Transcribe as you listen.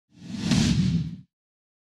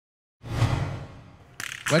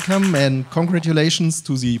Welcome and congratulations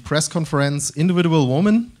to the press conference Individual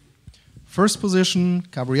Woman. First position,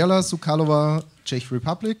 Gabriela Soukalova, Czech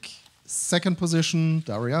Republic. Second position,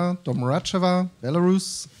 Daria Domracheva,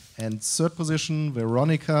 Belarus. And third position,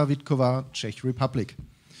 Veronika Vitkova, Czech Republic.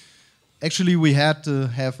 Actually, we had to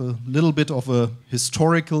have a little bit of a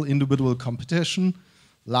historical individual competition.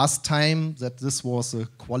 Last time that this was a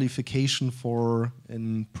qualification for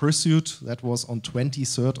in pursuit, that was on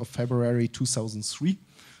 23rd of February 2003.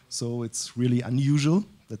 So it's really unusual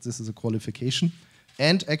that this is a qualification.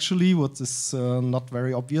 And actually, what is not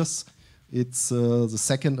very obvious, it's the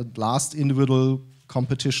second and last individual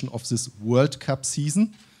competition of this World Cup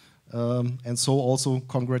season. And so also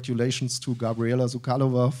congratulations to Gabriela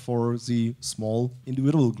Soukalova for the small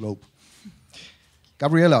individual globe.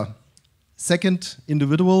 Gabriela, second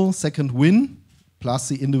individual, second win, plus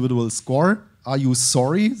the individual score. Are you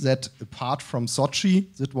sorry that apart from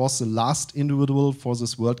Sochi, that was the last individual for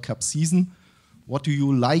this World Cup season? What do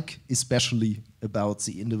you like especially about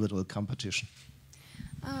the individual competition?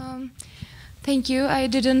 Thank you. I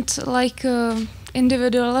didn't like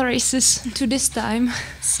individual races to this time.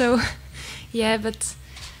 So, yeah, but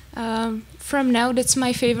from now that's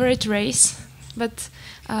my favorite race. But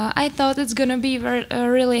I thought it's gonna be a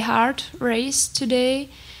really hard race today,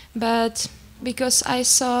 but because I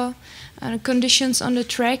saw conditions on the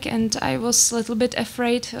track and I was a little bit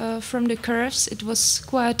afraid from the curves. It was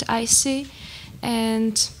quite icy,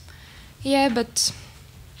 and yeah, but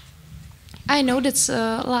I know that's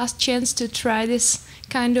a last chance to try this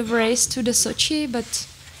kind of race to the Sochi, but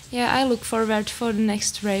yeah, I look forward for the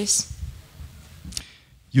next race.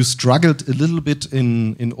 You struggled a little bit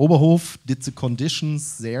in Oberhof. Did the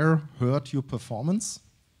conditions there hurt your performance?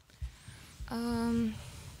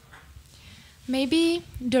 Maybe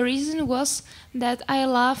the reason was that I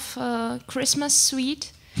love Christmas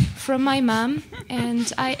sweet from my mom,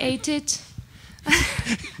 and I ate it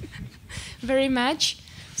very much.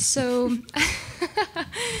 So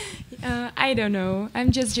I don't know.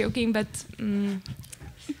 I'm just joking, but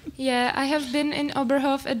yeah, I have been in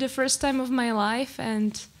Oberhof at the first time of my life,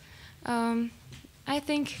 and I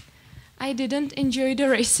think I didn't enjoy the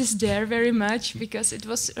races there very much because it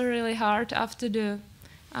was really hard after the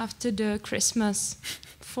Christmas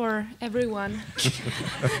for everyone.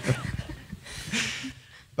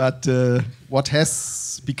 But what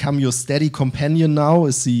has become your steady companion now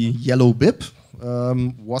is the yellow bib.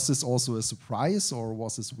 Was this also a surprise, or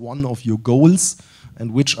was this one of your goals?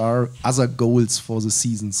 And which are other goals for the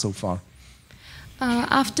season so far?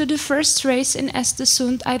 After the first race in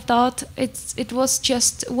Östersund, I thought it was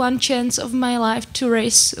just one chance of my life to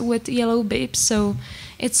race with yellow bib. So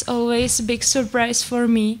it's always a big surprise for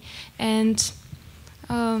me, and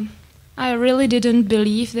I really didn't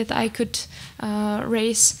believe that I could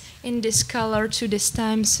race in this color to this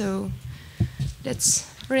time. So that's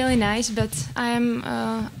really nice. But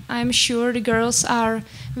I'm sure the girls are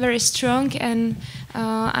very strong, and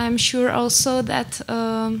I'm sure also that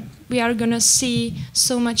we are gonna see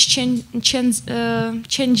so much changes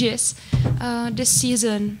this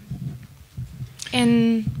season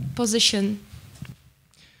in position.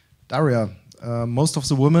 Daria, most of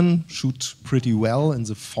the women shoot pretty well in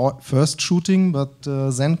the first shooting, but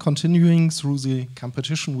then continuing through the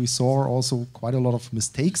competition, we saw also quite a lot of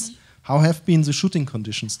mistakes. How have been the shooting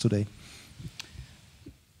conditions today?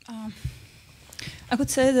 I would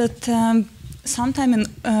say that sometime in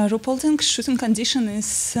Ruhpolding, shooting condition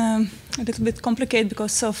is a little bit complicated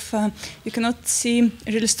because of you cannot see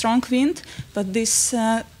really strong wind, but this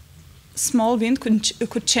small wind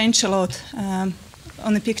could change a lot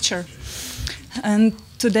on the picture. And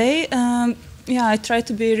today, yeah, I try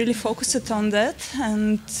to be really focused on that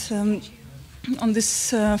and on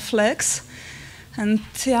these flags, and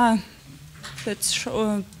yeah, that's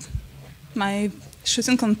my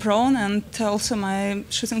shooting on prone and also my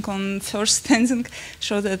shooting on first standing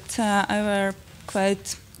show that I were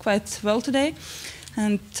quite well today,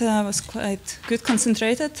 and was quite good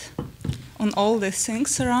concentrated on all the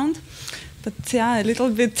things around. But yeah, a little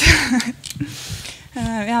bit,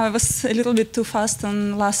 yeah, I was a little bit too fast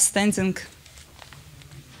on last standing.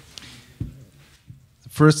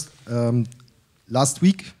 First, last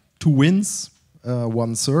week, 2 wins,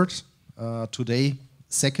 1 third. Today,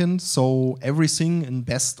 second. So everything in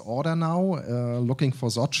best order now, looking for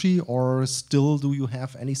Sochi, or still do you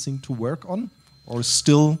have anything to work on? Or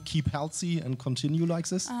still keep healthy and continue like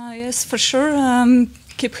this? Yes, for sure.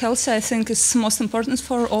 Keep healthy, I think, is most important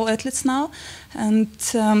for all athletes now. And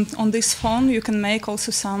on this phone, you can make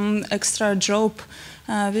also some extra job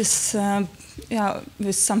with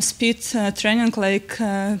with some speed training, like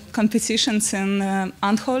competitions in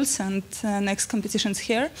Antholz and next competitions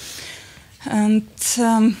here. And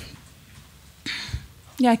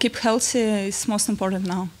keep healthy is most important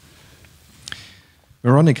now.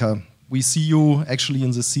 Veronika, we see you actually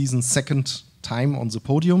in the season second time on the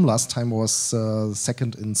podium. Last time was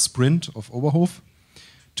second in sprint of Oberhof.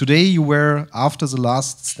 Today you were, after the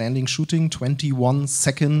last standing shooting, 21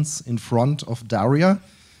 seconds in front of Daria.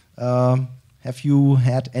 Have you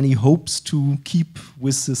had any hopes to keep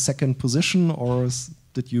with the second position, or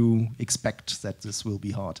did you expect that this will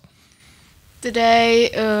be hard?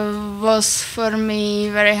 Today was for me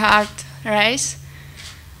very hard race.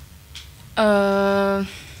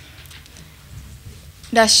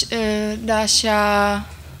 Dasha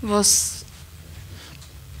was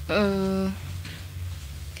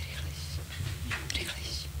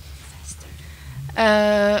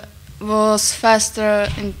faster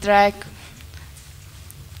in track.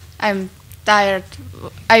 I'm tired.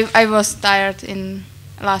 I was tired in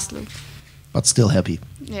last loop. But still happy.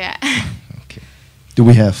 Yeah. Okay. Do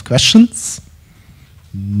we have questions?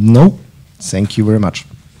 No. Thank you very much.